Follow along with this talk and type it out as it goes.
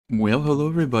Well, hello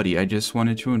everybody. I just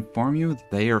wanted to inform you that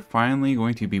they are finally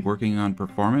going to be working on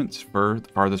performance for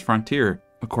Farthest Frontier.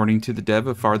 According to the dev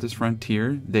of Farthest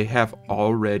Frontier, they have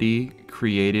already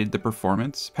created the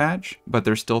performance patch, but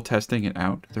they're still testing it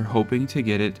out. They're hoping to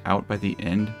get it out by the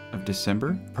end of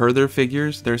December. Per their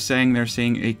figures, they're saying they're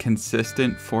seeing a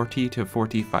consistent 40 to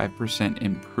 45%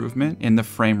 improvement in the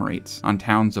frame rates on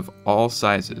towns of all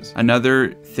sizes.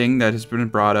 Another thing that has been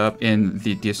brought up in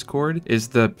the Discord is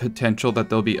the potential that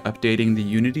they'll be updating the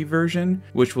Unity version,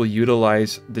 which will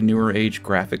utilize the newer age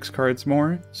graphics cards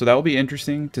more. So that will be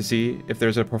interesting to see if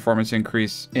there's a performance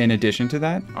increase in addition to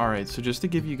that. Alright, so just to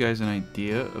give you guys an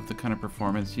idea of the kind of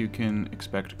performance you can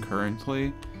expect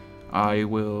currently, I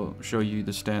will show you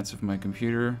the stats of my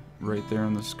computer right there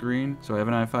on the screen. So I have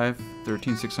an i5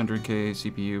 13600K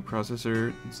CPU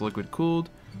processor. It's liquid cooled.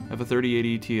 I have a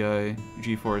 3080 Ti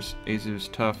GeForce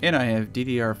Asus TUF, and I have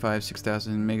DDR5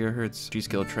 6000 MHz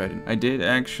G-Skill Trident. I did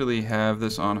actually have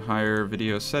this on higher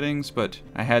video settings, but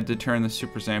I had to turn the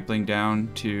super sampling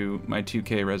down to my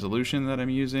 2K resolution that I'm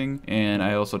using, and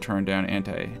I also turned down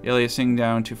anti-aliasing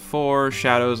down to 4.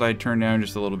 Shadows I turned down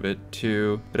just a little bit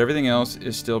too, but everything else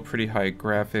is still pretty high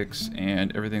graphics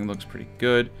and everything looks pretty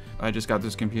good. I just got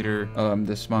this computer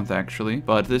this month actually,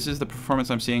 but this is the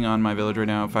performance I'm seeing on my village right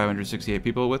now. 568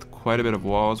 people with quite a bit of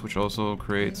walls, which also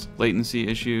creates latency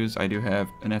issues. I do have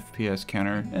an FPS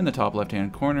counter in the top left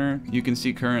hand corner. You can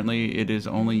see currently it is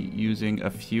only using a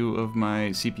few of my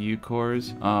CPU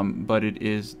cores, but it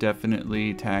is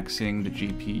definitely taxing the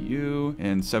GPU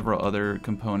and several other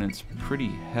components pretty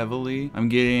heavily. I'm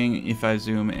getting, if I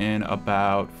zoom in,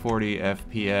 about 40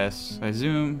 FPS. If I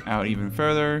zoom out even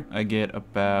further, I get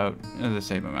about the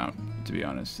same amount, to be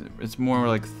honest. It's more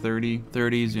like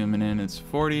 30, zooming in it's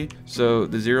 40. So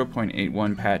the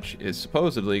 0.81 patch is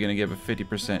supposedly going to give a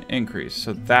 50% increase.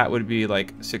 So that would be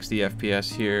like 60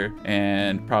 FPS here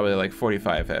and probably like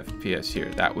 45 FPS here.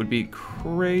 That would be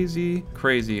crazy,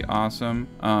 crazy awesome.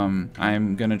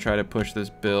 I'm going to try to push this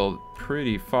build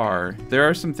pretty far. There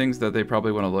are some things that they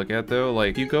probably want to look at though.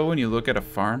 Like you go and you look at a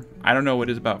farm. I don't know what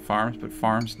it is about farms, but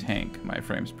farms tank my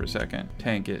frames per second.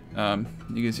 Tank it.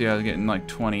 You can see I was getting like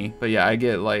 20, but yeah, I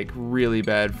get like really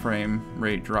bad frame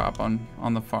rate drop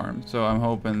on the farm. So I'm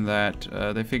hoping that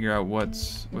they figure out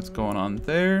what's going on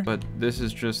there. But this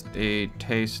is just a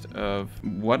taste of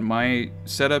what my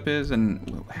setup is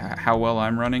and how well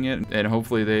I'm running it, and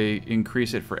hopefully they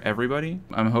increase it for everybody.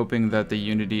 I'm hoping that the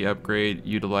Unity upgrade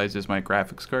utilizes my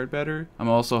graphics card better. I'm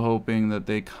also hoping that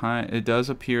it does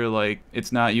appear like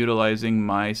it's not utilizing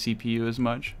my CPU as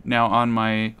much. Now on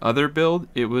my other build,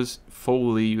 it was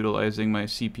fully utilizing my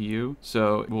CPU,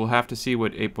 so we'll have to see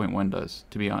what 8.1 does,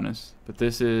 to be honest. But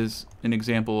this is an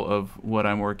example of what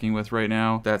I'm working with right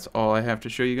now. That's all I have to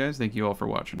show you guys. Thank you all for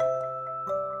watching.